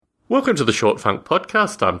Welcome to the Short Funk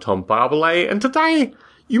Podcast. I'm Tom Barbalet, and today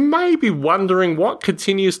you may be wondering what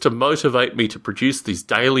continues to motivate me to produce these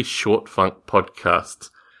daily Short Funk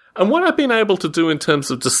podcasts. And what I've been able to do in terms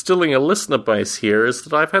of distilling a listener base here is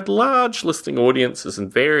that I've had large listening audiences in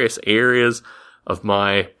various areas of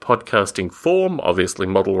my podcasting form. Obviously,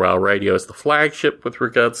 Model Rail Radio is the flagship with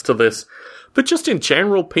regards to this. But just in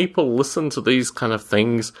general, people listen to these kind of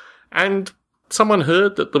things, and someone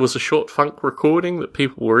heard that there was a Short Funk recording that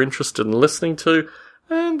people were interested in listening to,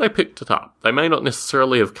 and they picked it up. They may not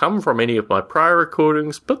necessarily have come from any of my prior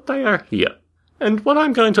recordings, but they are here. And what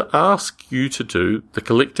I'm going to ask you to do, the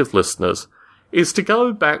collective listeners, is to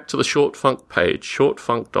go back to the Short Funk page,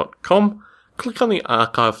 shortfunk.com, click on the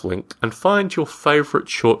archive link, and find your favourite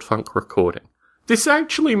Short Funk recording. This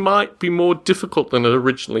actually might be more difficult than it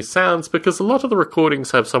originally sounds, because a lot of the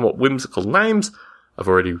recordings have somewhat whimsical names. I've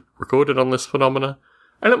already recorded on this phenomena,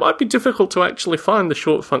 and it might be difficult to actually find the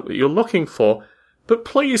Short Funk that you're looking for, but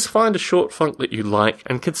please find a Short Funk that you like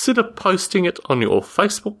and consider posting it on your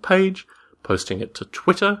Facebook page, posting it to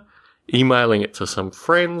Twitter, emailing it to some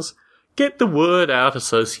friends. Get the word out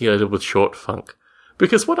associated with Short Funk.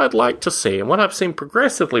 Because what I'd like to see, and what I've seen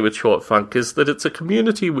progressively with Short Funk, is that it's a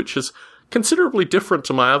community which is considerably different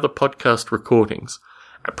to my other podcast recordings,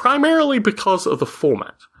 primarily because of the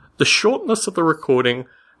format. The shortness of the recording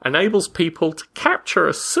enables people to capture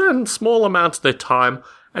a certain small amount of their time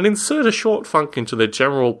and insert a Short Funk into their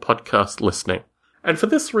general podcast listening. And for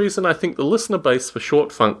this reason, I think the listener base for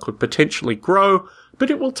Short Funk could potentially grow,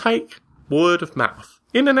 but it will take word of mouth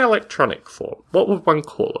in an electronic form. What would one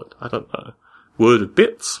call it? I don't know. Word of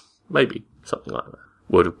bits? Maybe something like that.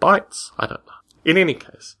 Word of bytes? I don't know. In any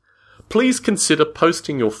case, please consider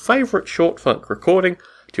posting your favourite Short Funk recording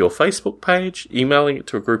to your Facebook page, emailing it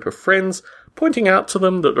to a group of friends, pointing out to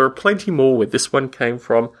them that there are plenty more where this one came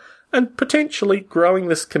from, and potentially growing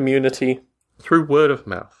this community through word of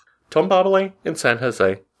mouth. Tom Barbalet in San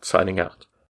Jose, signing out.